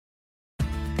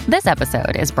This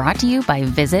episode is brought to you by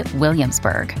Visit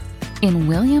Williamsburg. In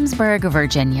Williamsburg,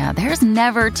 Virginia, there's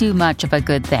never too much of a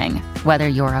good thing. Whether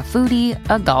you're a foodie,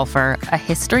 a golfer, a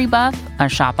history buff, a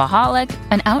shopaholic,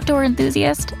 an outdoor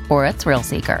enthusiast, or a thrill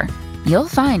seeker, you'll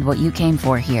find what you came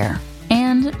for here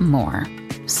and more.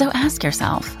 So ask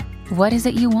yourself, what is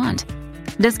it you want?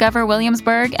 Discover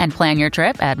Williamsburg and plan your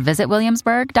trip at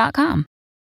visitwilliamsburg.com.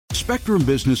 Spectrum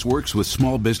Business works with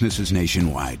small businesses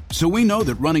nationwide, so we know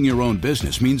that running your own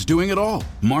business means doing it all.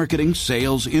 Marketing,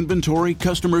 sales, inventory,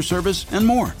 customer service, and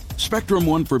more. Spectrum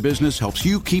One for Business helps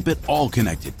you keep it all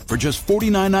connected for just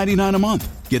 $49.99 a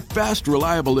month. Get fast,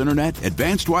 reliable internet,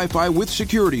 advanced Wi-Fi with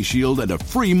Security Shield, and a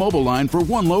free mobile line for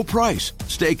one low price.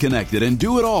 Stay connected and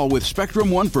do it all with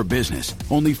Spectrum One for Business.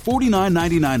 Only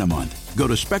 $49.99 a month. Go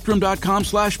to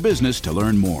spectrum.com/business to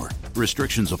learn more.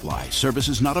 Restrictions apply.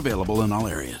 Services not available in all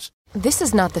areas. This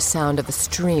is not the sound of a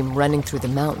stream running through the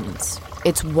mountains.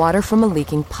 It's water from a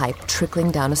leaking pipe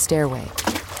trickling down a stairway.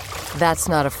 That's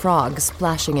not a frog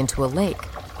splashing into a lake.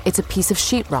 It's a piece of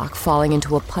sheetrock falling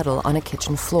into a puddle on a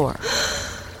kitchen floor.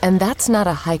 And that's not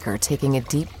a hiker taking a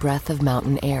deep breath of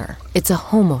mountain air. It's a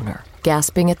homeowner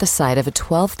gasping at the sight of a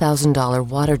 $12,000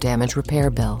 water damage repair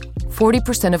bill.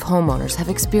 40% of homeowners have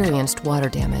experienced water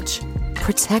damage.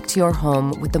 Protect your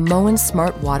home with the Moen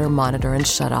Smart Water Monitor and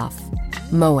Shutoff.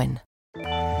 Moen.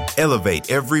 Elevate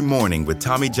every morning with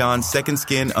Tommy John's Second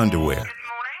Skin underwear.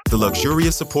 The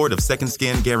luxurious support of Second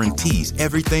Skin guarantees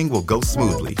everything will go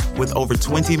smoothly. With over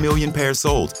 20 million pairs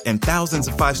sold and thousands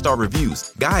of 5-star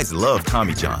reviews, guys love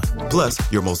Tommy John. Plus,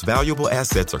 your most valuable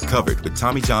assets are covered with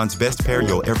Tommy John's best pair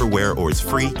you'll ever wear or its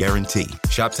free guarantee.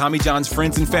 Shop Tommy John's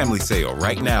Friends and Family Sale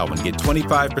right now and get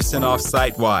 25% off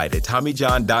site-wide at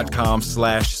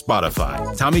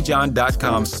TommyJohn.com/Spotify.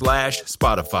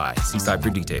 TommyJohn.com/Spotify. See site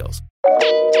for details.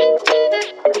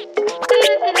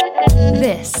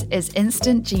 This is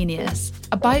Instant Genius,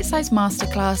 a bite-sized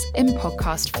masterclass in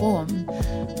podcast form.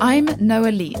 I'm Noah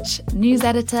Leach, news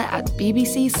editor at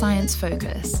BBC Science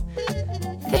Focus.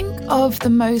 Think of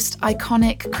the most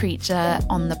iconic creature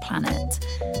on the planet,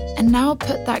 and now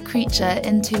put that creature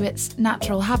into its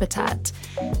natural habitat.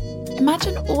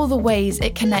 Imagine all the ways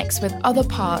it connects with other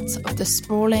parts of the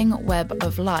sprawling web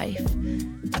of life.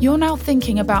 You're now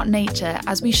thinking about nature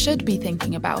as we should be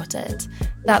thinking about it.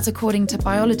 That's according to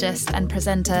biologist and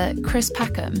presenter Chris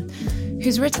Packham,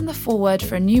 who's written the foreword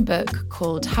for a new book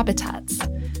called Habitats.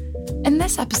 In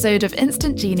this episode of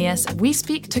Instant Genius, we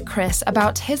speak to Chris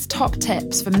about his top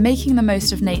tips for making the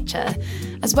most of nature,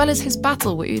 as well as his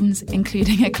battle wounds,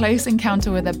 including a close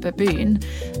encounter with a baboon,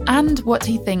 and what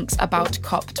he thinks about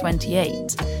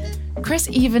COP28. Chris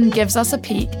even gives us a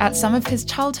peek at some of his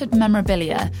childhood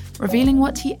memorabilia, revealing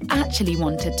what he actually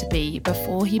wanted to be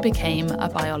before he became a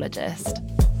biologist.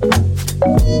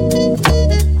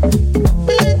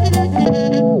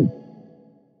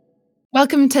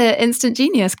 Welcome to Instant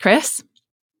Genius, Chris.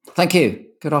 Thank you.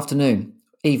 Good afternoon,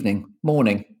 evening,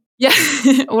 morning. Yeah,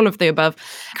 all of the above.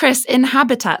 Chris, in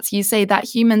Habitats, you say that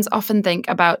humans often think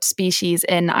about species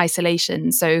in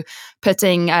isolation, so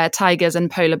putting tigers and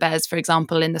polar bears, for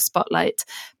example, in the spotlight,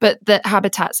 but that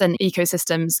habitats and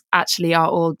ecosystems actually are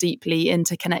all deeply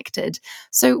interconnected.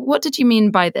 So what did you mean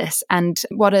by this, and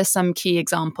what are some key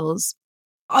examples?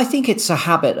 I think it's a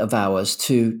habit of ours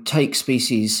to take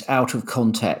species out of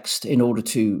context in order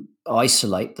to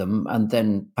isolate them and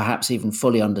then perhaps even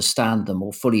fully understand them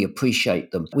or fully appreciate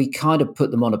them. We kind of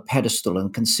put them on a pedestal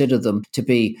and consider them to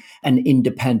be an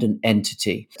independent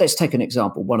entity. Let's take an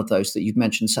example, one of those that you've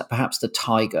mentioned, perhaps the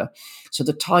tiger. So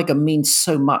the tiger means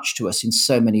so much to us in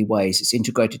so many ways. It's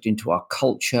integrated into our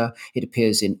culture. It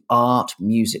appears in art,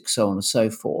 music, so on and so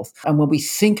forth. And when we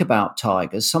think about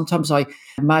tigers, sometimes I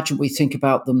imagine we think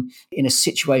about them in a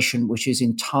situation which is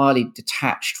entirely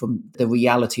detached from the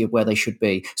reality of where they should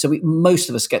be. So most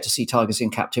of us get to see tigers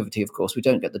in captivity, of course. We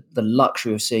don't get the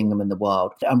luxury of seeing them in the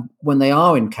wild. And when they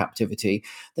are in captivity,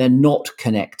 they're not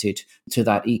connected to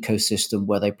that ecosystem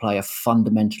where they play a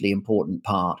fundamentally important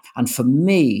part. And for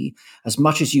me, as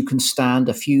much as you can stand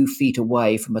a few feet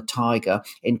away from a tiger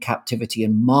in captivity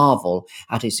and marvel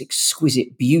at its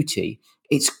exquisite beauty,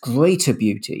 its greater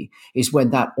beauty is when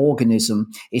that organism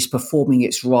is performing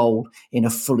its role in a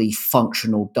fully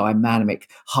functional, dynamic,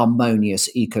 harmonious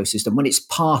ecosystem, when it's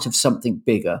part of something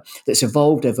bigger that's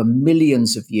evolved over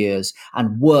millions of years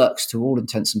and works to all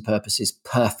intents and purposes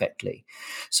perfectly.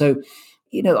 So,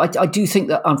 I do think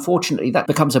that, unfortunately, that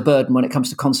becomes a burden when it comes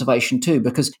to conservation too,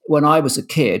 because when I was a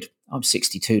kid, I'm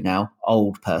 62 now,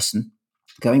 old person,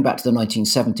 going back to the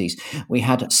 1970s, we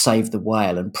had Save the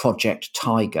Whale and Project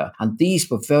Tiger. And these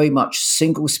were very much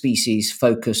single species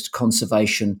focused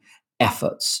conservation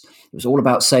efforts. It was all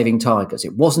about saving tigers.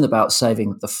 It wasn't about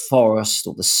saving the forest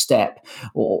or the steppe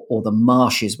or the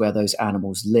marshes where those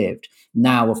animals lived.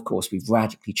 Now, of course, we've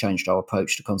radically changed our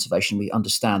approach to conservation. We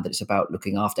understand that it's about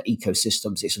looking after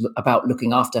ecosystems. It's about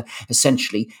looking after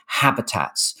essentially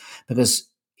habitats, because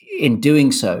in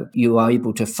doing so, you are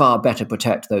able to far better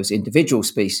protect those individual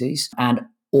species and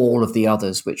all of the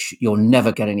others, which you'll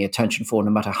never get any attention for,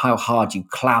 no matter how hard you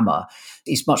clamour.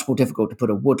 It's much more difficult to put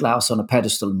a woodlouse on a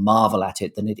pedestal and marvel at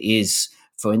it than it is,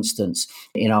 for instance,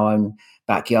 in our own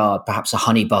backyard, perhaps a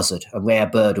honey buzzard, a rare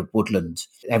bird of woodland.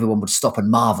 Everyone would stop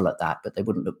and marvel at that, but they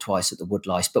wouldn't look twice at the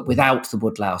woodlice. But without the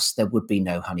woodlouse, there would be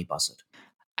no honey buzzard.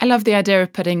 I love the idea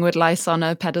of putting woodlice on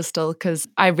a pedestal because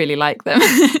I really like them.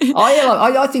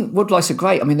 I think woodlice are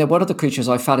great. I mean, they're one of the creatures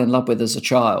I fell in love with as a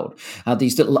child.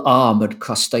 These little armoured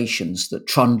crustaceans that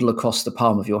trundle across the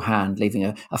palm of your hand, leaving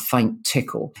a faint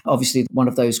tickle. Obviously, one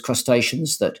of those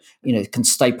crustaceans that, can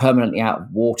stay permanently out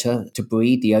of water to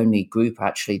breed, the only group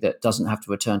actually that doesn't have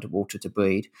to return to water to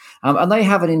breed. And they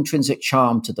have an intrinsic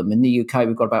charm to them. In the UK,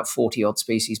 we've got about 40 odd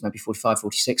species, maybe 45,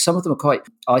 46. Some of them are quite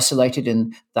isolated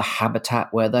in the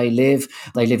habitat where they live.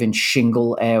 They live in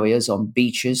shingle areas on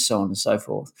beaches, so on and so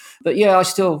forth. But yeah, I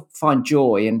still find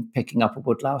joy in picking up a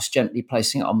woodlouse, gently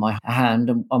placing it on my hand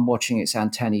and watching its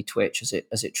antennae twitch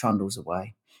as it trundles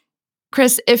away.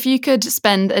 Chris, if you could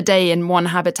spend a day in one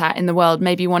habitat in the world,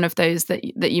 maybe one of those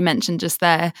that you mentioned just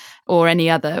there or any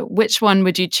other, which one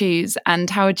would you choose and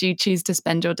how would you choose to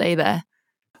spend your day there?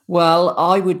 Well,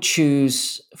 I would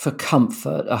choose for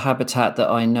comfort a habitat that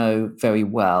I know very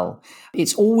well.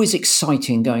 It's always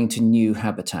exciting going to new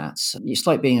habitats. It's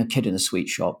like being a kid in a sweet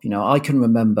shop. I can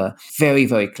remember very,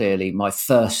 very clearly my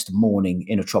first morning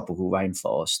in a tropical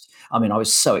rainforest. I mean, I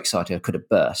was so excited I could have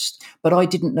burst, but I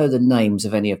didn't know the names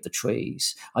of any of the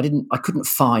trees. I couldn't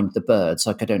find the birds.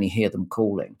 I could only hear them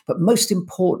calling. But most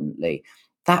importantly,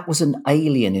 that was an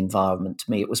alien environment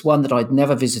to me. It was one that I'd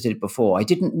never visited before. I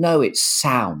didn't know its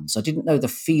sounds. I didn't know the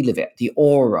feel of it, the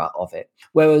aura of it.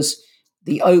 Whereas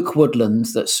the oak woodland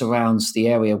that surrounds the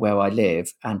area where I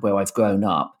live and where I've grown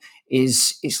up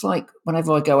it's like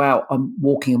whenever I go out, I'm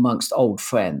walking amongst old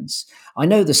friends. I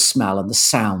know the smell and the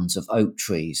sounds of oak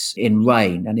trees in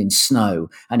rain and in snow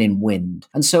and in wind.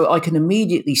 And so I can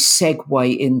immediately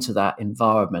segue into that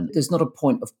environment. There's not a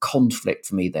point of conflict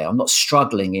for me there. I'm not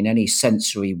struggling in any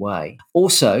sensory way.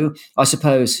 Also, I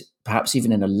suppose, perhaps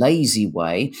even in a lazy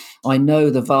way, I know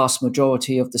the vast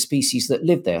majority of the species that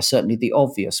live there, certainly the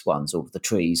obvious ones, all of the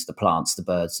trees, the plants, the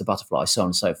birds, the butterflies, so on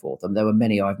and so forth. And there are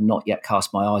many I've not yet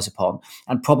cast my eyes upon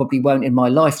and probably won't in my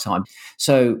lifetime.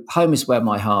 So home is where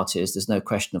my heart is. There's no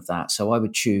question of that. So I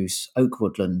would choose oak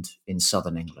woodland in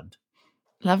southern England.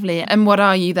 Lovely. And what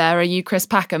are you there? Are you Chris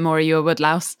Packham or are you a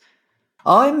woodlouse?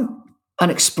 I'm an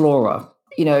explorer.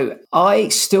 I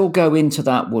still go into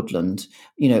that woodland,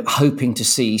 hoping to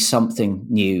see something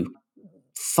new,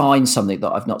 find something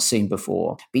that I've not seen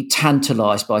before, be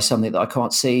tantalized by something that I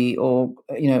can't see or,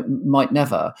 might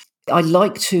never. I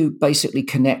like to basically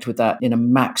connect with that in a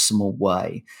maximal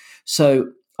way.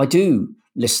 So I do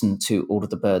listen to all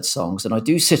of the bird songs and I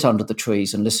do sit under the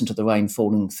trees and listen to the rain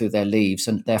falling through their leaves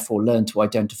and therefore learn to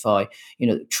identify,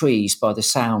 trees by the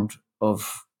sound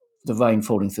of the rain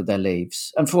falling through their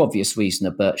leaves. And for obvious reason,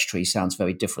 a birch tree sounds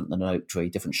very different than an oak tree,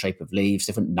 different shape of leaves,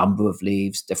 different number of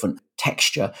leaves, different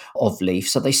texture of leaf.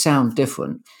 So they sound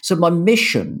different. So my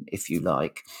mission, if you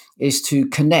like, is to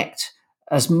connect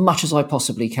as much as I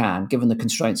possibly can, given the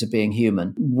constraints of being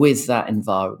human, with that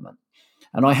environment.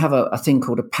 And I have a thing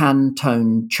called a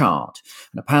Pantone chart.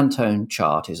 And a Pantone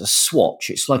chart is a swatch.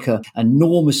 It's like an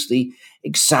enormously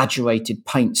exaggerated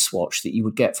paint swatch that you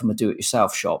would get from a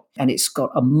do-it-yourself shop. And it's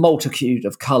got a multitude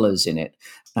of colours in it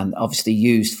and obviously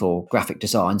used for graphic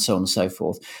design, so on and so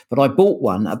forth. But I bought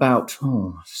one about,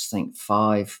 I think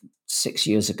 5-6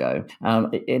 years ago. And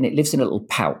it lives in a little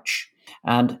pouch.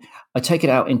 And I take it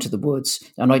out into the woods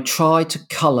and I try to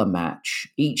colour match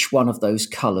each one of those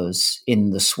colours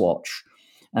in the swatch.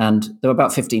 And there are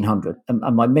about 1,500.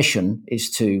 And my mission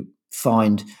is to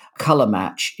find colour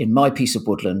match in my piece of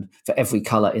woodland for every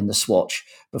colour in the swatch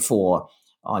before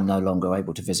I'm no longer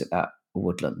able to visit that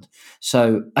woodland.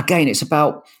 So again, it's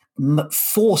about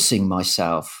forcing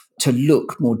myself to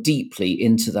look more deeply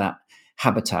into that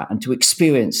habitat and to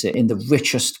experience it in the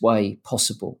richest way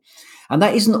possible. And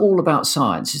that isn't all about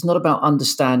science. It's not about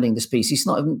understanding the species. It's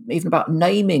not even about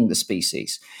naming the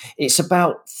species. It's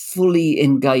about fully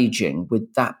engaging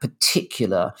with that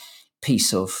particular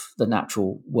piece of the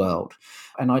natural world.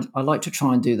 And I like to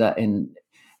try and do that in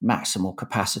maximal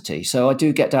capacity. So I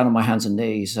do get down on my hands and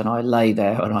knees and I lay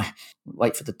there and I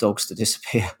wait for the dogs to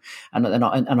disappear. And then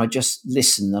I just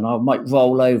listen, and I might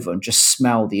roll over and just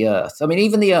smell the earth. I mean,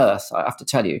 even the earth, I have to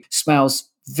tell you, smells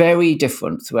very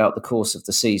different throughout the course of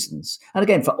the seasons. And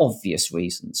again, for obvious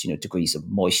reasons, degrees of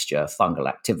moisture, fungal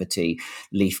activity,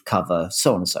 leaf cover,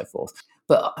 so on and so forth.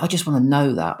 But I just want to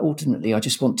know that. Ultimately, I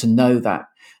just want to know that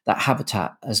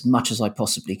habitat as much as I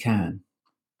possibly can.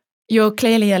 You're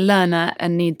clearly a learner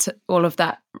and need all of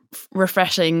that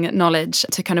refreshing knowledge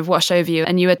to kind of wash over you.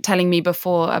 And you were telling me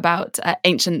before about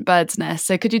ancient birds' nests.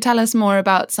 So could you tell us more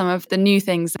about some of the new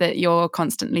things that you're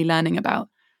constantly learning about?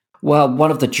 Well,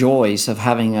 one of the joys of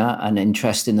having an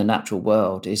interest in the natural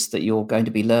world is that you're going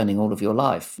to be learning all of your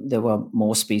life. There are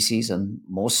more species and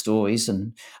more stories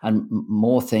and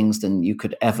more things than you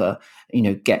could ever,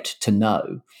 get to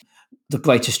know. The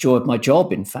greatest joy of my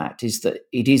job, in fact, is that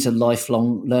it is a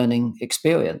lifelong learning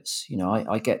experience.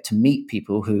 I get to meet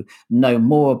people who know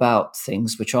more about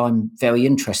things which I'm very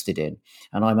interested in,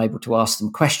 and I'm able to ask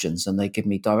them questions and they give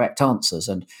me direct answers.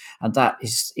 And that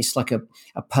is, it's like a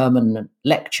permanent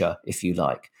lecture, if you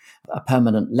like, a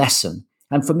permanent lesson.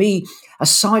 And for me,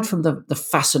 aside from the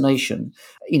fascination,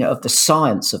 of the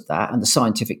science of that and the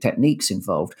scientific techniques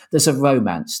involved, there's a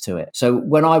romance to it. So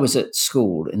when I was at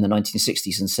school in the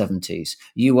 1960s and 70s,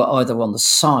 you were either on the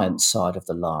science side of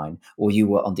the line or you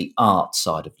were on the art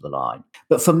side of the line.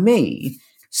 But for me,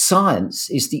 science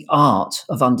is the art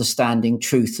of understanding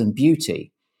truth and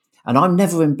beauty. And I'm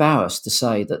never embarrassed to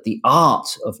say that the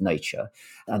art of nature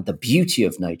and the beauty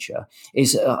of nature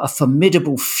is a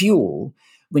formidable fuel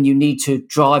when you need to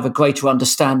drive a greater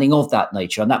understanding of that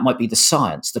nature. And that might be the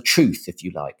science, the truth, if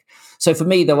you like. So for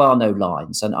me, there are no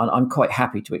lines, and I'm quite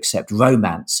happy to accept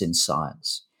romance in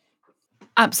science.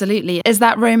 Absolutely. Is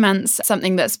that romance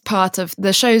something that's part of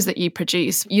the shows that you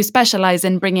produce? You specialize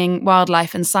in bringing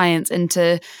wildlife and science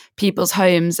into people's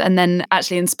homes and then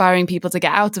actually inspiring people to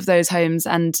get out of those homes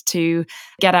and to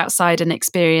get outside and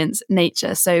experience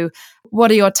nature. So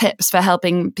what are your tips for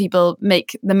helping people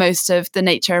make the most of the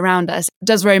nature around us?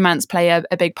 Does romance play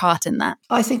a big part in that?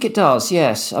 I think it does,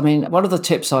 yes. I mean, one of the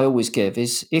tips I always give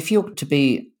is if you're to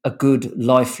be a good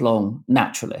lifelong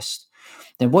naturalist,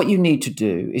 then what you need to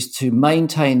do is to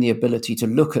maintain the ability to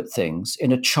look at things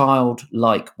in a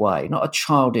childlike way, not a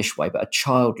childish way, but a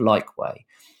childlike way.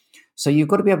 So you've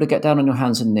got to be able to get down on your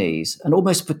hands and knees and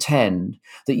almost pretend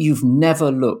that you've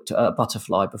never looked at a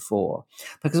butterfly before.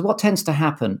 Because what tends to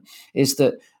happen is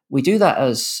that we do that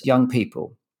as young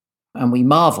people and we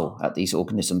marvel at these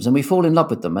organisms and we fall in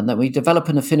love with them and then we develop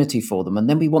an affinity for them and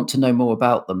then we want to know more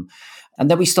about them. And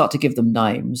then we start to give them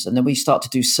names and then we start to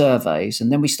do surveys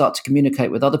and then we start to communicate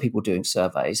with other people doing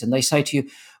surveys. And they say to you,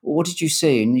 well, what did you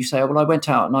see? And you say, oh, well, I went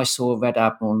out and I saw a red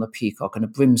admiral and a peacock and a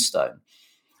brimstone.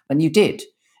 And you did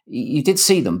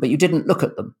see them, but you didn't look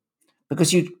at them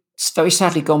because you'd very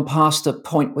sadly gone past the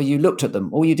point where you looked at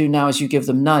them. All you do now is you give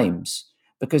them names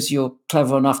because you're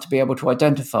clever enough to be able to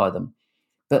identify them.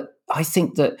 But I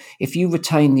think that if you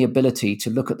retain the ability to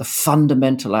look at the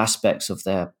fundamental aspects of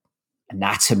their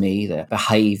anatomy, their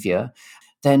behavior,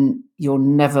 then you'll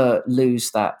never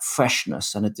lose that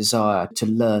freshness and a desire to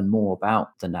learn more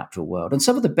about the natural world. And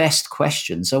some of the best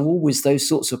questions are always those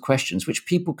sorts of questions which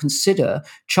people consider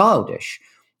childish.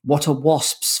 What are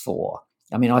wasps for?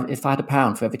 I mean, if I had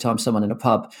 £1 for every time someone in a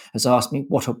pub has asked me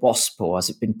what a wasp for, has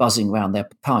it been buzzing around their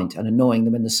pint and annoying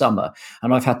them in the summer,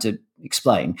 and I've had to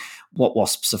explain what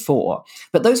wasps are for.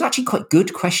 But those are actually quite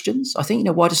good questions. I think,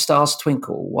 why do stars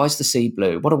twinkle? Why is the sea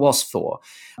blue? What are wasps for?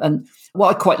 And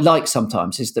what I quite like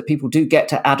sometimes is that people do get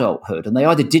to adulthood and they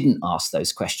either didn't ask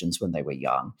those questions when they were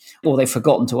young or they've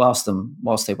forgotten to ask them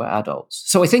whilst they were adults.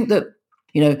 So I think that,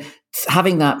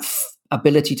 having that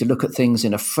ability to look at things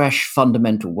in a fresh,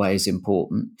 fundamental way is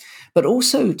important, but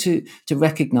also to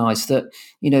recognize that,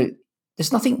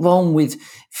 there's nothing wrong with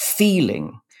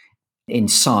feeling in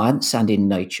science and in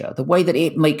nature, the way that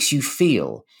it makes you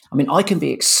feel. I mean, I can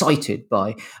be excited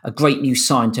by a great new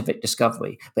scientific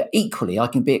discovery, but equally I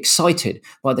can be excited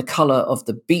by the colour of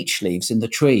the beech leaves in the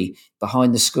tree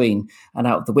behind the screen and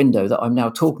out the window that I'm now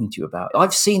talking to you about.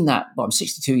 I've seen that, I'm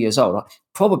 62 years old. I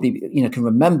probably, can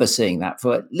remember seeing that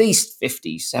for at least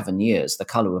 57 years, the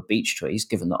colour of beech trees,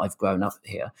 given that I've grown up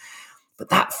here. But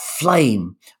that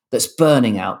flame that's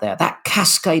burning out there, that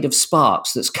cascade of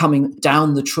sparks that's coming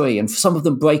down the tree and some of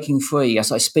them breaking free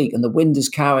as I speak and the wind is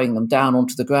carrying them down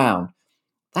onto the ground,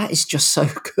 that is just so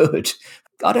good.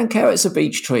 I don't care it's a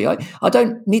beech tree. I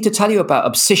don't need to tell you about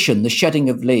abscission, the shedding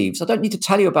of leaves. I don't need to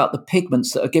tell you about the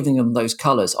pigments that are giving them those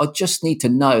colours. I just need to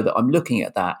know that I'm looking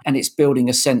at that and it's building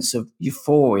a sense of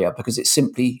euphoria because it's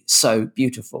simply so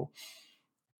beautiful.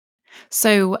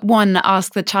 So 1,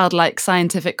 ask the childlike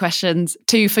scientific questions.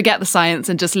 2, forget the science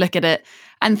and just look at it.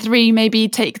 And 3, maybe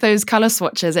take those colour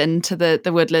swatches into the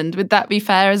woodland. Would that be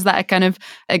fair? Is that a kind of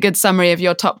a good summary of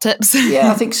your top tips?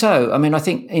 Yeah, I think so. I mean, I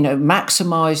think,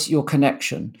 maximise your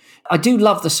connection. I do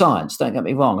love the science, don't get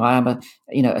me wrong. I am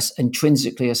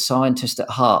intrinsically a scientist at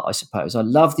heart, I suppose. I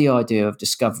love the idea of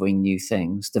discovering new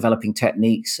things, developing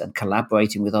techniques and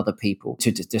collaborating with other people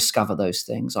to discover those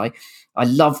things. I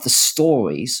love the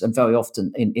stories, and very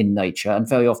often in nature, and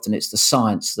very often it's the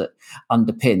science that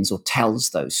underpins or tells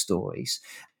those stories.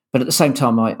 But at the same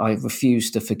time, I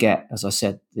refuse to forget, as I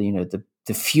said,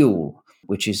 the fuel,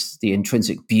 which is the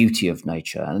intrinsic beauty of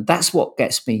nature. And that's what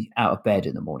gets me out of bed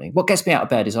in the morning. What gets me out of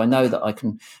bed is I know that I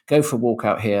can go for a walk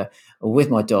out here with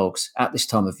my dogs at this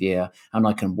time of year, and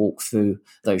I can walk through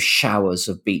those showers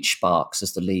of beach sparks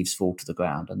as the leaves fall to the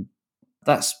ground. And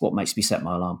that's what makes me set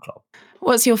my alarm clock.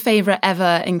 What's your favourite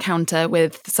ever encounter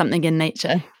with something in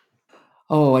nature?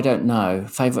 Oh, I don't know.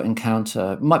 Favourite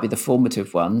encounter might be the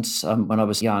formative ones. When I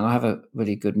was young, I have a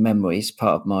really good memory. It's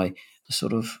part of my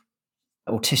sort of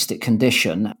autistic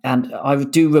condition. And I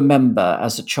do remember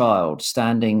as a child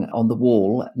standing on the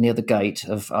wall near the gate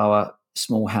of our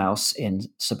small house in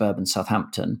suburban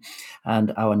Southampton.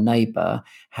 And our neighbour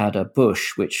had a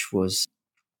bush which was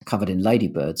covered in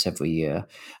ladybirds every year,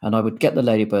 and I would get the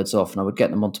ladybirds off and I would get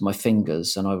them onto my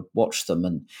fingers and I would watch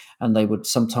them, and they would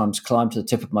sometimes climb to the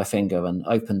tip of my finger and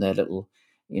open their little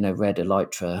red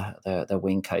elytra, their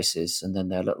wing cases, and then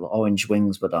their little orange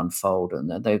wings would unfold,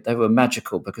 and they were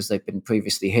magical because they've been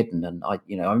previously hidden. And I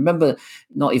remember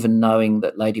not even knowing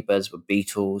that ladybirds were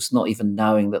beetles, not even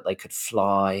knowing that they could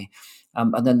fly,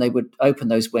 and then they would open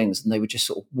those wings and they would just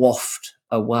sort of waft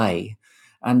away,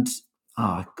 and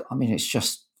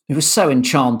it was so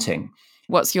enchanting.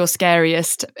 What's your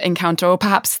scariest encounter, or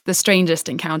perhaps the strangest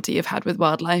encounter you've had with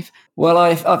wildlife? Well,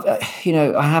 I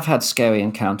have had scary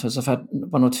encounters. I've had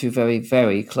 1 or 2 very,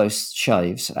 very close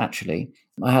shaves, actually.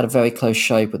 I had a very close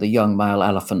shave with a young male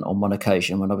elephant on one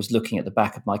occasion when I was looking at the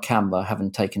back of my camera,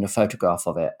 having taken a photograph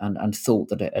of it, and thought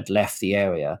that it had left the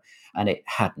area, and it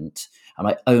hadn't. And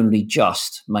I only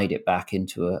just made it back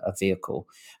into a vehicle,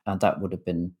 and that would have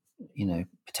been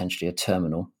potentially a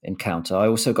terminal encounter. I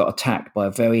also got attacked by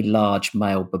a very large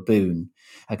male baboon,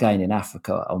 again in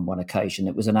Africa on one occasion.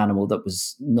 It was an animal that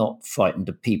was not frightened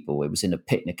of people. It was in a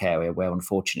picnic area where,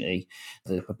 unfortunately,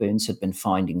 the baboons had been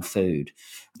finding food.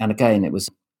 And again, it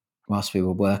was whilst we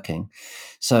were working.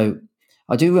 So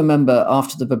I do remember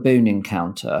after the baboon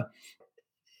encounter,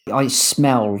 I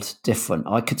smelled different.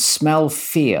 I could smell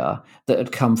fear that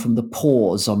had come from the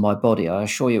pores on my body. I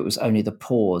assure you it was only the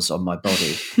pores on my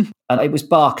body. And it was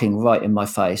barking right in my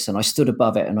face. And I stood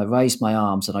above it and I raised my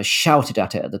arms and I shouted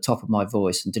at it at the top of my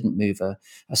voice and didn't move a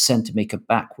centimetre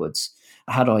backwards.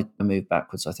 Had I moved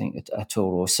backwards, I think, at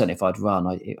all, or certainly if I'd run,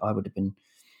 I would have been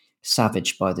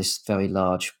savaged by this very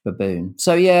large baboon.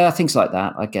 So yeah, things like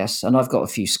that, I guess. And I've got a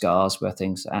few scars where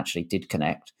things actually did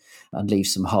connect and leave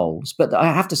some holes. But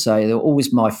I have to say, they were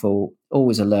always my fault,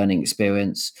 always a learning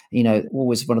experience.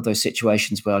 Always one of those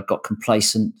situations where I got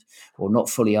complacent or not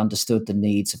fully understood the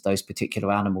needs of those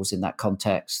particular animals in that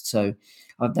context. So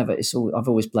I've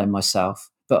always blamed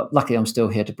myself. But luckily, I'm still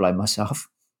here to blame myself.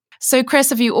 So, Chris,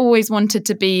 have you always wanted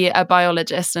to be a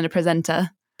biologist and a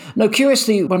presenter? No,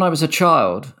 curiously, when I was a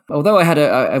child, although I had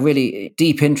a really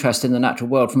deep interest in the natural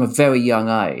world from a very young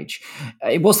age,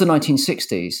 it was the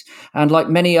 1960s. And like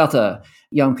many other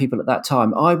young people at that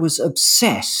time, I was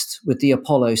obsessed with the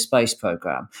Apollo space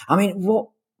program. I mean, what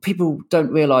people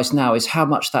don't realize now is how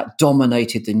much that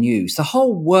dominated the news. The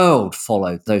whole world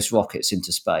followed those rockets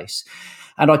into space.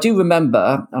 And I do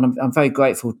remember, and I'm very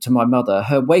grateful to my mother,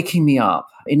 her waking me up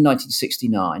in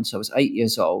 1969. So I was 8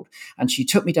 years old. And she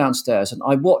took me downstairs and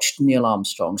I watched Neil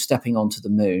Armstrong stepping onto the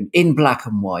moon in black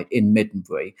and white in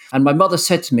Middenbury. And my mother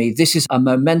said to me, "This is a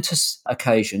momentous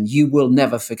occasion. You will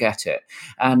never forget it."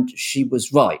 And she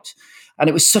was right. And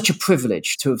it was such a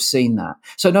privilege to have seen that.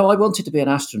 So no, I wanted to be an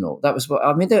astronaut. That was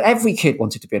every kid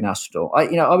wanted to be an astronaut.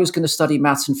 I was going to study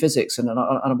maths and physics, and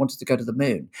I wanted to go to the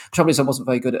moon. The trouble is, I wasn't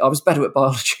very good I was better at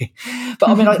biology. But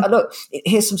I look,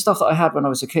 here's some stuff that I had when I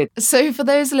was a kid. So for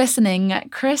those listening,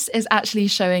 Chris is actually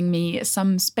showing me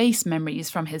some space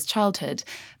memories from his childhood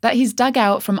that he's dug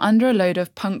out from under a load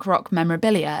of punk rock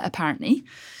memorabilia, apparently.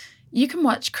 You can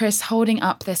watch Chris holding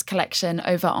up this collection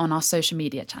over on our social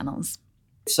media channels.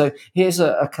 So here's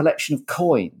a collection of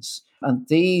coins And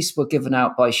these were given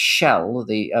out by Shell,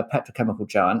 the petrochemical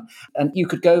giant. And you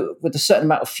could go with a certain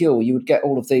amount of fuel, you would get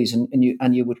all of these,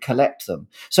 and you would collect them.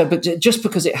 So, but just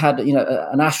because it had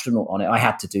an astronaut on it, I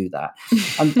had to do that.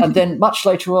 And then much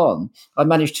later on, I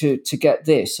managed to get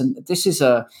this, and this is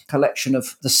a collection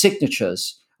of the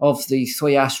signatures of the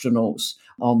 3 astronauts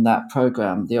on that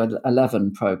program, the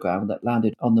 11 program that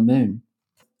landed on the moon.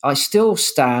 I still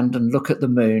stand and look at the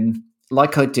moon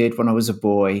like I did when I was a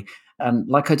boy, and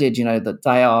like I did, the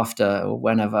day after or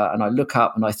whenever, and I look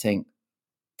up and I think,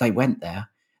 they went there.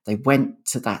 They went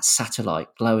to that satellite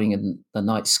glowing in the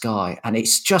night sky. And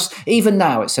it's just, even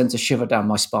now, it sends a shiver down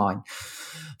my spine.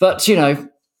 But, I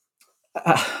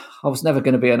was never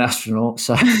going to be an astronaut,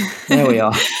 so there we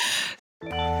are.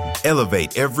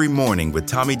 Elevate every morning with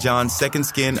Tommy John's Second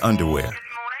Skin underwear.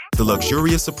 The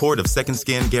luxurious support of Second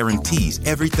Skin guarantees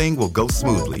everything will go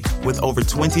smoothly. With over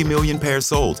 20 million pairs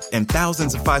sold and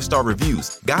thousands of 5-star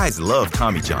reviews, guys love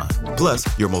Tommy John. Plus,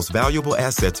 your most valuable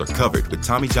assets are covered with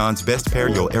Tommy John's best pair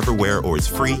you'll ever wear or its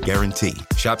free guarantee.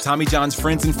 Shop Tommy John's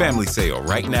Friends and Family Sale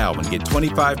right now and get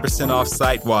 25% off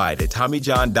site-wide at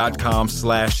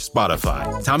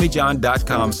TommyJohn.com/Spotify.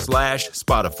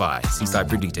 TommyJohn.com/Spotify. See site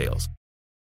for details.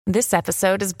 This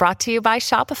episode is brought to you by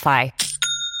Shopify.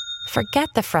 Forget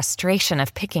the frustration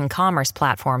of picking commerce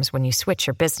platforms when you switch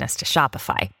your business to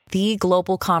Shopify, the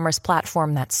global commerce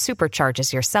platform that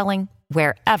supercharges your selling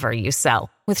wherever you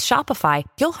sell. With Shopify,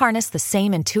 you'll harness the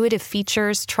same intuitive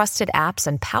features, trusted apps,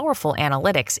 and powerful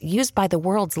analytics used by the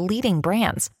world's leading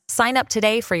brands. Sign up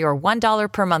today for your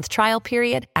 $1 per month trial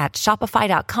period at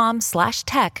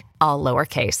shopify.com/tech, all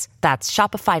lowercase. That's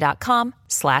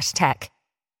shopify.com/tech.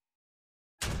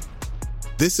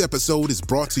 This episode is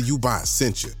brought to you by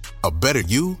Essentia. A better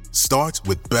you starts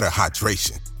with better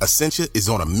hydration. Essentia is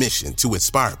on a mission to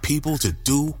inspire people to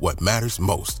do what matters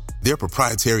most. Their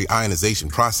proprietary ionization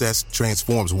process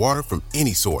transforms water from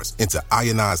any source into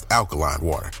ionized alkaline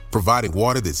water, providing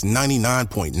water that's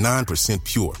 99.9%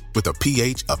 pure with a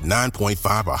pH of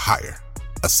 9.5 or higher.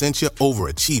 Essentia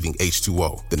Overachieving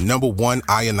H2O, the #1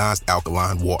 ionized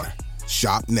alkaline water.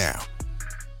 Shop now.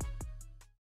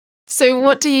 So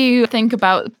what do you think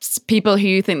about people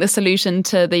who think the solution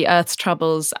to the Earth's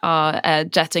troubles are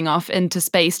jetting off into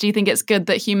space? Do you think it's good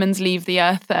that humans leave the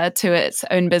Earth to its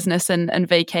own business and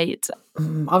vacate?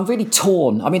 I'm really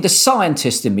torn. I mean, the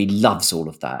scientist in me loves all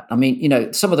of that. I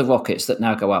mean, some of the rockets that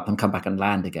now go up and come back and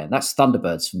land again, that's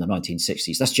Thunderbirds from the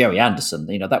 1960s. That's Jerry Anderson.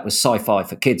 That was sci-fi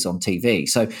for kids on TV.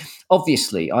 So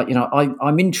obviously,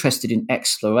 I'm interested in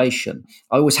exploration.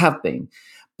 I always have been.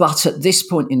 But at this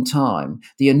point in time,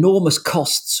 the enormous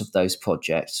costs of those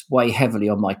projects weigh heavily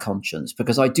on my conscience,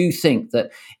 because I do think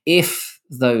that if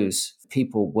those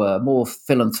people were more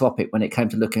philanthropic when it came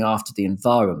to looking after the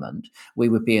environment, we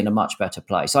would be in a much better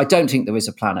place. I don't think there is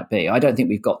a planet B. I don't think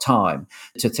we've got time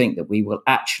to think that we will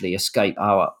actually escape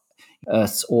our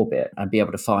Earth's orbit and be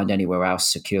able to find anywhere else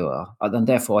secure. And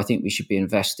therefore, I think we should be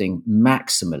investing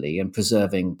maximally in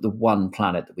preserving the one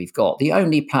planet that we've got, the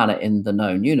only planet in the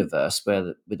known universe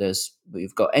where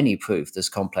we've got any proof there's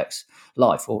complex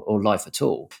life or life at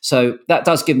all. So that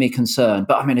does give me concern.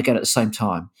 But I mean, again, at the same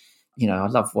time, I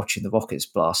love watching the rockets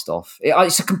blast off.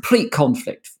 It's a complete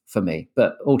conflict for me.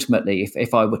 But ultimately,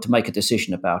 if I were to make a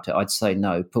decision about it, I'd say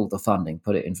no, pull the funding,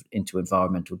 put it into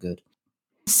environmental good.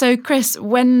 So, Chris,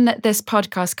 when this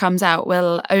podcast comes out,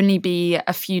 we'll only be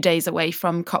a few days away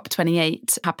from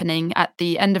COP28 happening at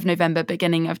the end of November,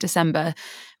 beginning of December,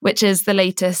 which is the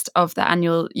latest of the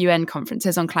annual UN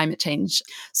conferences on climate change.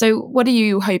 So what are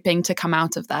you hoping to come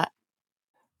out of that?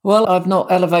 Well, I've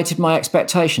not elevated my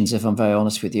expectations, if I'm very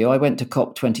honest with you. I went to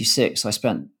COP26. I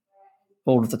spent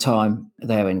all of the time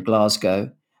there in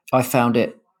Glasgow. I found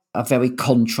it a very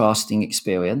contrasting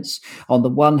experience. On the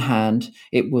one hand,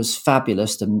 it was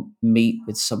fabulous to meet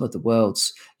with some of the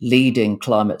world's leading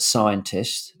climate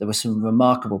scientists. There were some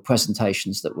remarkable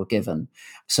presentations that were given,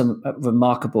 some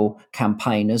remarkable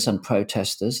campaigners and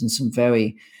protesters, and some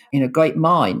very, great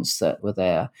minds that were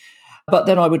there. But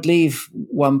then I would leave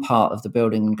one part of the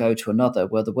building and go to another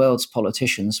where the world's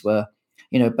politicians were,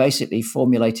 basically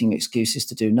formulating excuses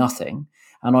to do nothing.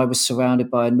 And I was surrounded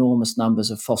by enormous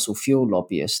numbers of fossil fuel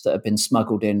lobbyists that had been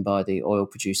smuggled in by the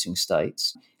oil-producing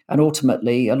states. And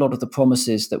ultimately, a lot of the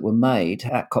promises that were made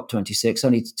at COP26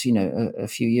 only, a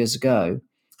few years ago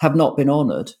have not been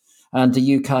honoured. And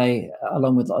the UK,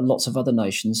 along with lots of other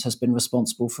nations, has been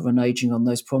responsible for reneging on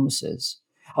those promises.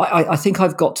 I think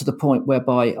I've got to the point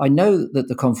whereby I know that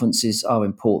the conferences are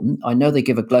important. I know they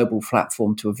give a global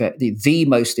platform to the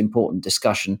most important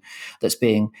discussion that's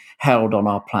being held on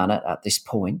our planet at this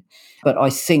point. But I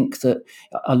think that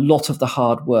a lot of the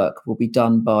hard work will be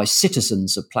done by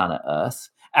citizens of planet Earth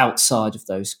outside of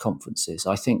those conferences.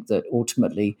 I think that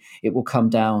ultimately it will come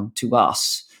down to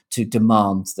us to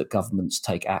demand that governments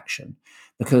take action,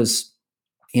 because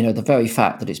the very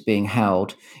fact that it's being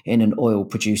held in an oil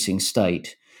producing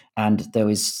state and there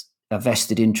is a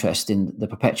vested interest in the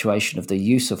perpetuation of the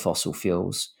use of fossil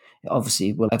fuels, it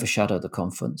obviously will overshadow the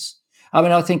conference. I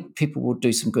mean, I think people will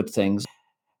do some good things,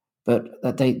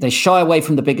 but they shy away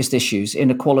from the biggest issues: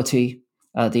 inequality,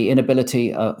 the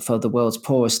inability for the world's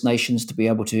poorest nations to be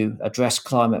able to address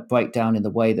climate breakdown in the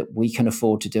way that we can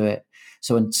afford to do it.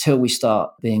 So until we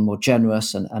start being more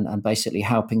generous and basically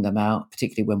helping them out,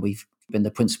 particularly when we've been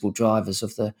the principal drivers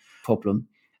of the problem,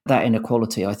 that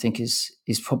inequality, I think, is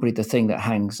probably the thing that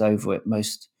hangs over it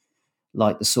most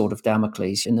like the sword of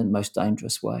Damocles in the most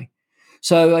dangerous way.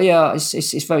 So yeah,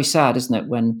 it's very sad, isn't it,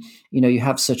 when you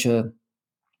have such a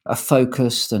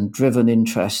focused and driven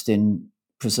interest in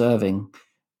preserving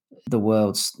the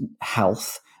world's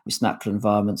health, its natural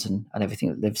environments and everything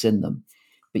that lives in them.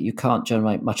 But you can't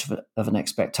generate much of an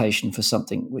expectation for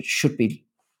something which should be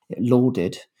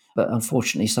lauded, but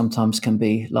unfortunately sometimes can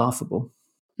be laughable.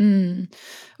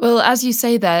 Well, as you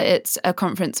say there, it's a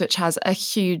conference which has a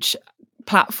huge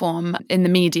platform in the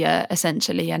media,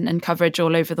 essentially, and coverage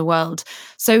all over the world.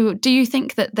 So do you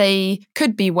think that they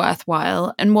could be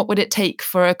worthwhile? And what would it take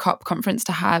for a COP conference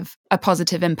to have a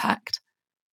positive impact?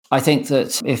 I think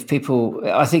that if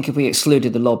we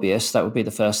excluded the lobbyists, that would be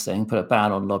the first thing, put a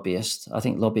ban on lobbyists. I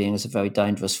think lobbying is a very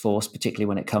dangerous force, particularly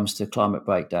when it comes to climate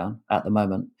breakdown at the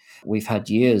moment. We've had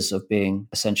years of being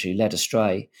essentially led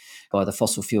astray by the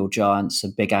fossil fuel giants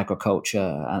and big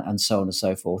agriculture and so on and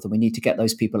so forth. And we need to get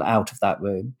those people out of that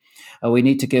room. We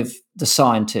need to give the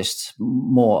scientists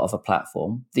more of a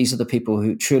platform. These are the people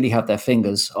who truly have their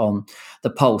fingers on the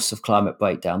pulse of climate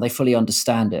breakdown. They fully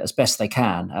understand it as best they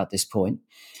can at this point.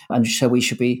 And so we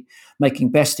should be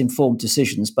making best informed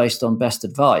decisions based on best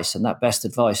advice. And that best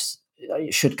advice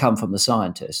should come from the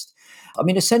scientist. I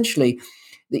mean, essentially,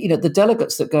 the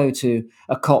delegates that go to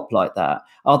a COP like that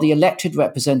are the elected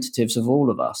representatives of all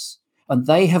of us. And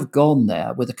they have gone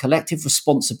there with a collective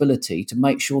responsibility to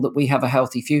make sure that we have a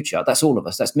healthy future. That's all of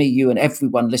us. That's me, you, and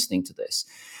everyone listening to this.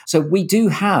 So we do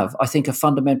have, I think, a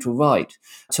fundamental right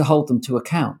to hold them to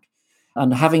account.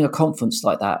 And having a conference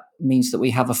like that means that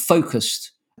we have a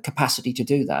focused capacity to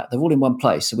do that. They're all in one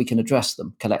place, so we can address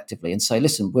them collectively and say,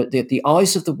 listen, the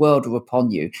eyes of the world are upon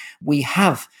you. We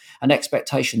have an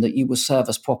expectation that you will serve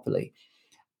us properly.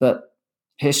 But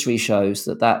history shows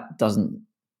that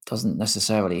doesn't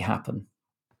necessarily happen.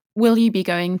 Will you be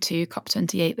going to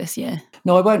COP28 this year?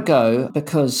 No, I won't go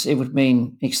because it would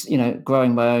mean,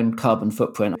 growing my own carbon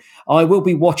footprint. I will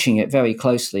be watching it very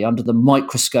closely under the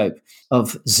microscope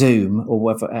of Zoom or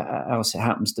whatever else it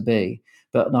happens to be.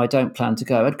 But no, I don't plan to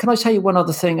go. And can I tell you one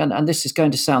other thing? And this is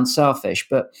going to sound selfish,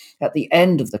 but at the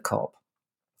end of the COP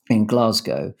in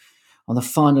Glasgow, on the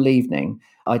final evening,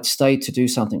 I'd stayed to do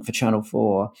something for Channel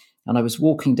 4, and I was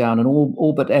walking down an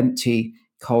all but empty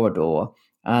corridor,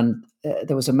 and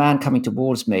there was a man coming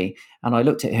towards me, and I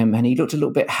looked at him, and he looked a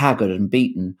little bit haggard and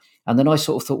beaten. And then I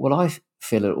sort of thought, well, I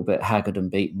feel a little bit haggard and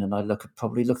beaten, and I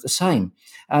probably look the same.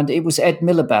 And it was Ed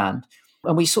Miliband,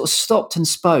 and we sort of stopped and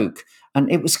spoke, and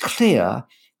it was clear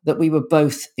that we were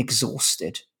both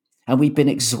exhausted, and we'd been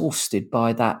exhausted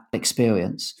by that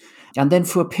experience. And then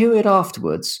for a period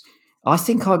afterwards, I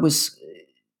think I was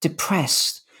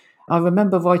depressed. I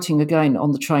remember writing again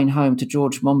on the train home to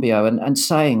George Monbiot and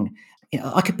saying,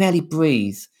 I could barely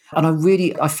breathe. And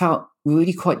I felt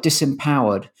really quite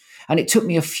disempowered. And it took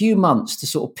me a few months to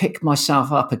sort of pick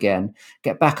myself up again,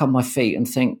 get back on my feet and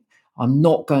think, I'm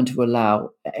not going to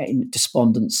allow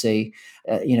despondency,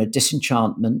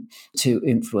 disenchantment to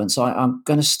influence. I'm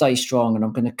going to stay strong, and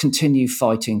I'm going to continue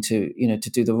fighting to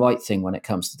do the right thing when it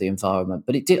comes to the environment.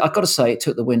 But I've got to say, it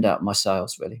took the wind out of my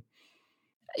sails, really.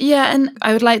 Yeah, and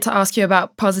I would like to ask you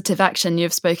about positive action.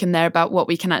 You've spoken there about what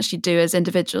we can actually do as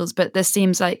individuals, but this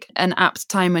seems like an apt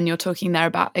time when you're talking there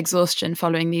about exhaustion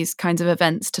following these kinds of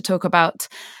events to talk about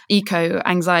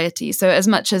eco-anxiety. So as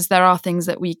much as there are things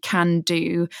that we can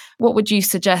do, what would you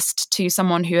suggest to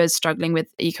someone who is struggling with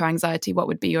eco-anxiety? What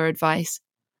would be your advice?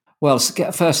 Well,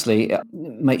 firstly,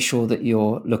 make sure that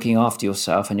you're looking after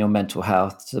yourself and your mental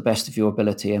health to the best of your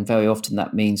ability. And very often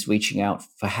that means reaching out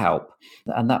for help.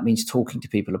 And that means talking to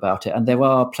people about it. And there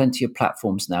are plenty of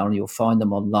platforms now, and you'll find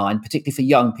them online, particularly for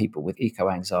young people with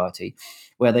eco-anxiety,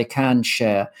 where they can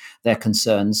share their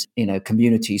concerns,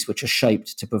 communities which are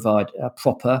shaped to provide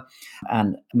proper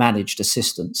and managed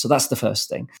assistance. So that's the first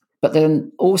thing. But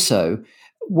then also,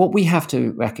 what we have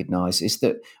to recognize is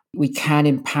that we can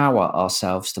empower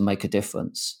ourselves to make a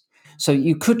difference. So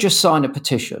you could just sign a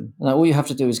petition. Now, all you have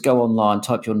to do is go online,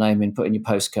 type your name in, put in your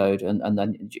postcode, and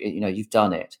then you've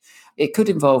done it. It could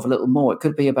involve a little more. It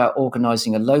could be about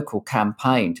organizing a local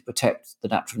campaign to protect the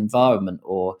natural environment,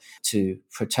 or to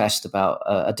protest about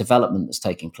a development that's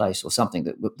taking place, or something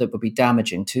that would be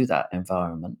damaging to that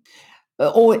environment.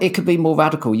 Or it could be more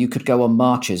radical. You could go on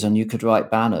marches and you could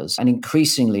write banners. And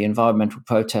increasingly, environmental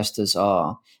protesters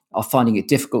are finding it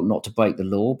difficult not to break the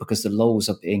law, because the laws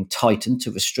are being tightened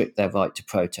to restrict their right to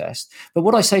protest. But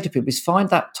what I say to people is, find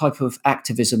that type of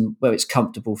activism where it's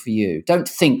comfortable for you. Don't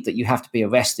think that you have to be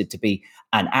arrested to be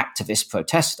an activist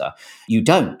protester. You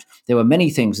don't. There are many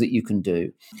things that you can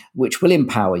do which will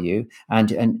empower you,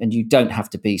 and you don't have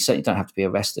to be, certainly don't have to be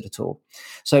arrested at all.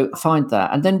 So find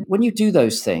that. And then when you do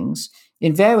those things,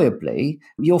 invariably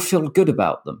you'll feel good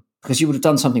about them, because you would have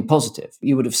done something positive.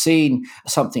 You would have seen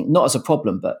something not as a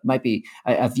problem, but maybe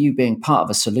a view being part of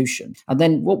a solution. And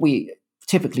then what we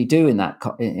typically do in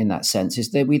that sense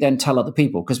is that we then tell other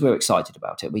people, because we're excited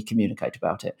about it, we communicate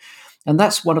about it. And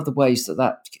that's one of the ways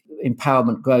that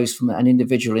empowerment grows from an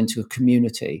individual into a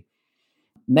community.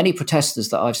 Many protesters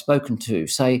that I've spoken to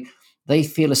say they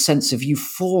feel a sense of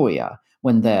euphoria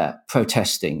when they're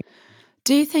protesting.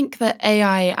 Do you think that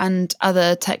AI and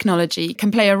other technology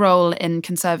can play a role in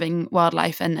conserving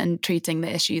wildlife and treating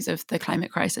the issues of the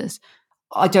climate crisis?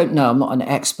 I don't know. I'm not an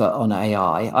expert on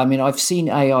AI. I mean, I've seen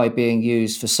AI being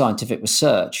used for scientific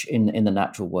research in the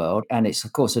natural world, and it's,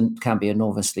 of course, can be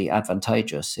enormously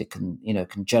advantageous. It can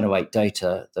generate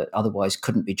data that otherwise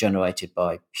couldn't be generated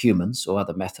by humans or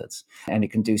other methods, and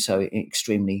it can do so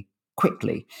extremely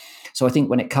quickly. So I think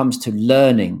when it comes to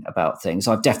learning about things,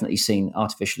 I've definitely seen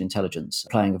artificial intelligence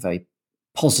playing a very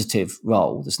positive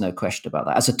role. There's no question about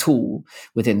that, as a tool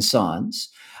within science.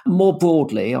 More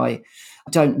broadly, I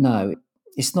don't know.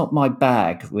 It's not my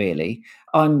bag, really.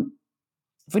 I'm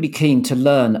really keen to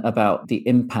learn about the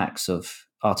impacts of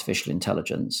artificial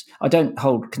intelligence. I don't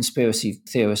hold conspiracy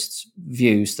theorists'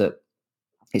 views that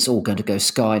it's all going to go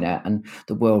Skynet and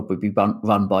the world would be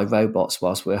run by robots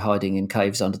whilst we're hiding in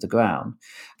caves under the ground.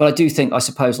 But I do think, I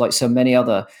suppose, like so many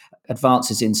other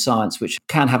advances in science which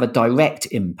can have a direct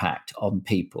impact on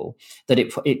people, that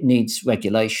it needs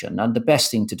regulation. And the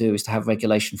best thing to do is to have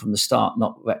regulation from the start,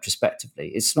 not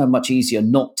retrospectively. It's so much easier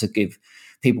not to give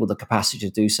people the capacity to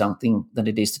do something than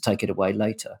it is to take it away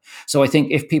later. So I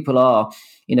think if people are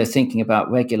thinking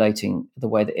about regulating the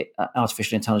way that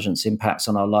artificial intelligence impacts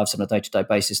on our lives on a day-to-day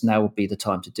basis, now would be the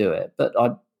time to do it. But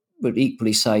I would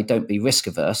equally say don't be risk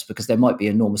averse, because there might be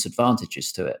enormous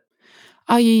advantages to it.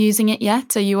 Are you using it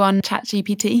yet? Are you on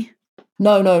ChatGPT?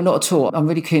 No, not at all. I'm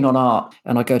really keen on art,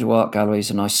 and I go to art galleries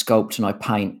and I sculpt and I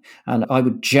paint, and I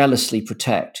would jealously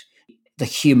protect the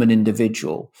human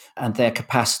individual and their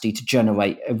capacity to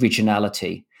generate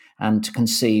originality and to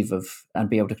conceive of and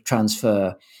be able to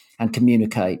transfer and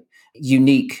communicate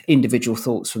unique individual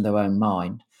thoughts from their own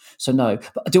mind. So no.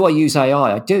 But do I use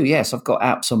AI? I do, yes. I've got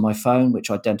apps on my phone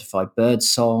which identify bird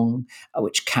song,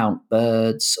 which count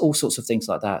birds, all sorts of things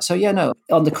like that. So yeah, no.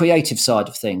 On the creative side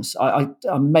of things, I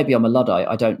maybe I'm a Luddite,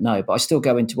 I don't know, but I still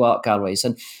go into art galleries.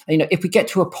 And if we get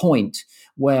to a point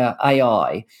where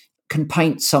AI can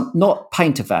not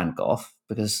paint a Van Gogh,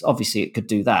 because obviously it could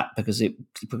do that, because it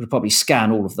could probably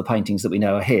scan all of the paintings that we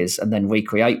know are his and then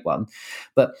recreate one.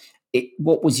 But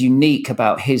what was unique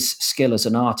about his skill as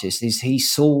an artist is he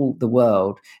saw the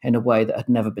world in a way that had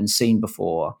never been seen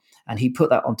before. And he put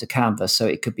that onto canvas so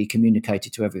it could be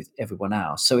communicated to everyone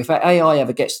else. So if AI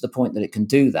ever gets to the point that it can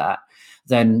do that,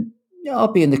 then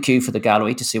I'll be in the queue for the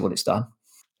gallery to see what it's done.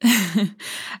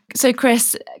 So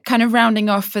Chris, kind of rounding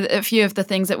off a few of the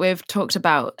things that we've talked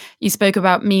about, you spoke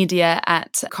about media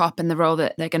at COP and the role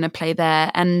that they're going to play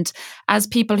there. And as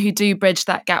people who do bridge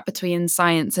that gap between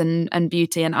science and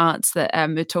beauty and arts that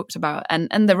we've talked about,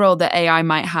 and the role that AI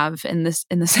might have in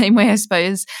the same way, I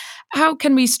suppose, how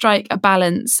can we strike a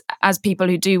balance as people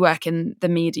who do work in the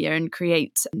media and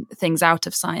create things out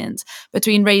of science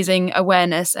between raising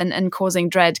awareness and causing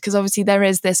dread? Because obviously there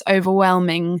is this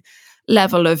overwhelming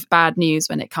level of bad news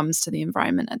when it comes to the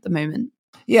environment at the moment.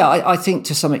 Yeah, I think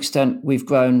to some extent we've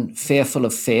grown fearful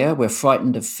of fear. We're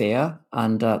frightened of fear,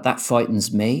 and that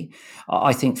frightens me.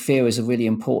 I think fear is a really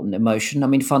important emotion. I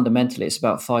mean, fundamentally, it's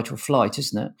about fight or flight,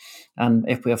 isn't it? And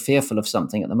if we are fearful of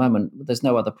something at the moment, there's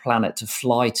no other planet to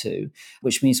fly to,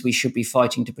 which means we should be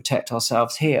fighting to protect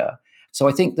ourselves here. So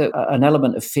I think that an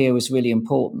element of fear is really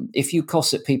important. If you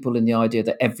cosset people in the idea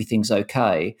that everything's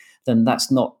okay, then that's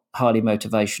not highly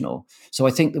motivational. So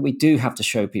I think that we do have to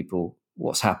show people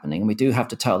what's happening and we do have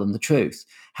to tell them the truth.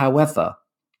 However,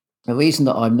 the reason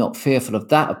that I'm not fearful of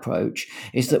that approach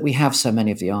is that we have so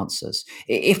many of the answers.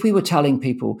 If we were telling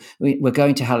people we're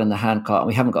going to hell in the handcart and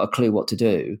we haven't got a clue what to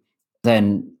do,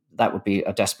 then that would be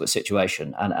a desperate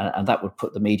situation and that would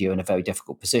put the media in a very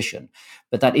difficult position.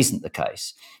 But that isn't the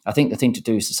case. I think the thing to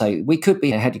do is to say we could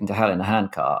be heading to hell in a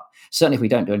handcart. Certainly if we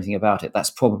don't do anything about it, that's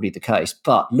probably the case.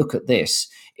 But look at this.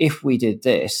 If we did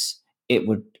this, it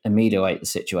would ameliorate the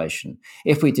situation.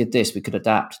 If we did this, we could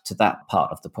adapt to that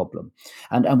part of the problem.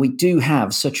 And we do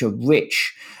have such a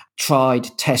rich, tried,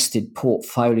 tested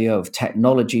portfolio of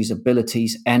technologies,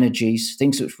 abilities, energies,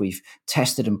 things which we've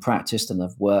tested and practiced and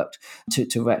have worked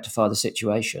to rectify the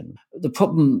situation. The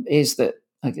problem is that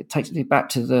it takes me back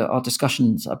to our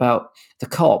discussions about the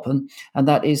COP, and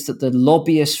that is that the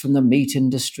lobbyists from the meat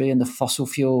industry and the fossil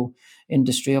fuel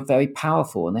industry are very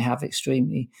powerful and they have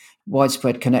extremely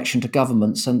widespread connection to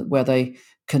governments and where they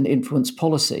can influence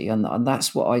policy. And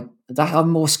that's what I'm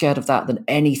more scared of that than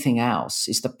anything else,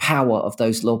 is the power of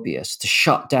those lobbyists to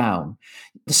shut down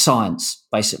the science,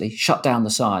 basically shut down the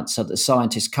science so that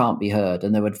scientists can't be heard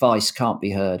and their advice can't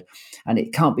be heard. And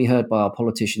it can't be heard by our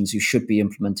politicians who should be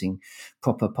implementing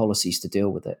proper policies to deal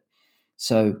with it.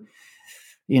 So,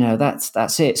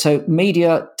 that's it. So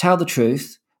media, tell the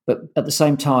truth, but at the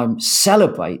same time,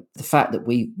 celebrate the fact that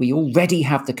we already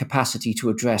have the capacity to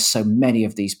address so many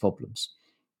of these problems.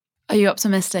 Are you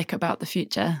optimistic about the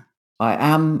future? I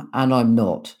am and I'm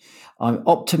not. I'm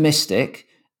optimistic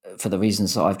for the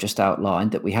reasons that I've just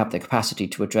outlined, that we have the capacity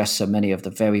to address so many of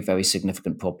the very, very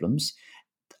significant problems.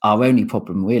 Our only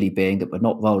problem really being that we're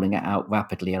not rolling it out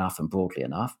rapidly enough and broadly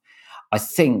enough. I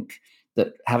think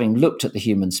that having looked at the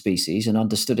human species and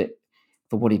understood it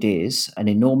for what it is, an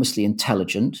enormously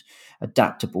intelligent,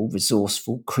 adaptable,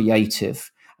 resourceful,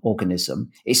 creative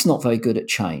organism, it's not very good at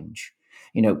change.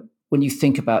 When you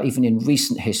think about even in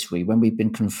recent history, when we've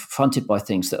been confronted by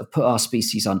things that have put our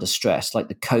species under stress, like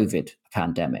the COVID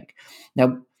pandemic.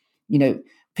 Now,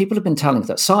 people have been telling us,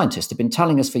 that scientists have been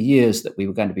telling us for years that we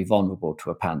were going to be vulnerable to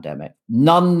a pandemic.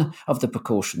 None of the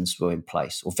precautions were in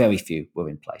place, or very few were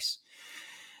in place.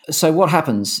 So what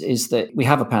happens is that we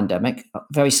have a pandemic.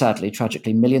 Very sadly,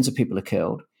 tragically, millions of people are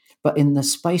killed. But in the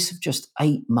space of just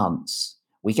 8 months,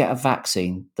 we get a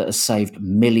vaccine that has saved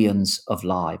millions of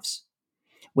lives.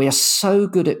 We are so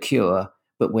good at cure,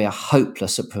 but we are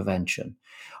hopeless at prevention.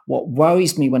 What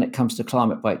worries me when it comes to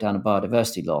climate breakdown and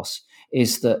biodiversity loss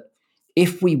is that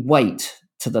if we wait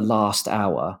to the last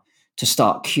hour to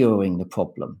start curing the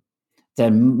problem,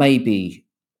 then maybe,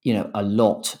 a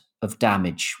lot of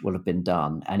damage will have been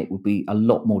done and it will be a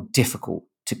lot more difficult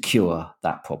to cure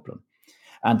that problem.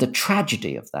 And the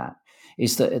tragedy of that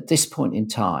is that at this point in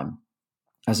time,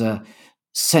 as a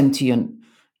sentient,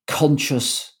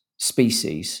 conscious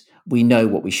species, we know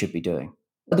what we should be doing.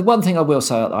 The one thing I will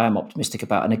say I am optimistic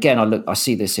about, and again, I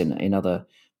see this in other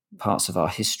parts of our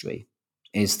history,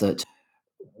 is that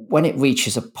when it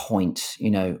reaches a point,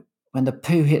 when the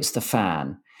poo hits the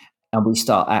fan and we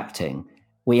start acting,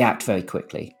 we act very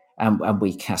quickly and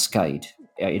we cascade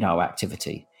our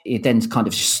activity. It then kind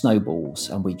of just snowballs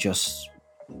and we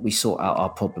sort out our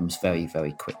problems very,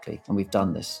 very quickly. And we've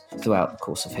done this throughout the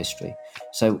course of history.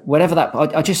 So whatever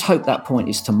I just hope that point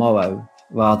is tomorrow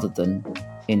rather than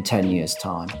in 10 years'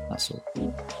 time. That's all.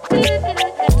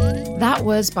 That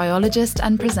was biologist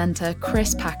and presenter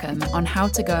Chris Packham on how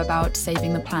to go about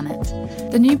saving the planet.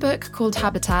 The new book called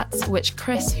Habitats, which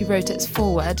Chris, who wrote its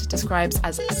foreword, describes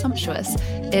as sumptuous,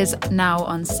 is now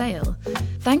on sale.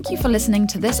 Thank you for listening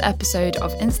to this episode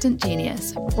of Instant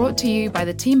Genius, brought to you by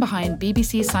the team behind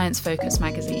BBC Science Focus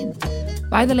magazine.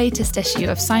 Buy the latest issue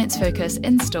of Science Focus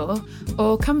in store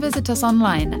or come visit us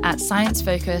online at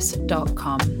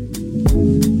sciencefocus.com.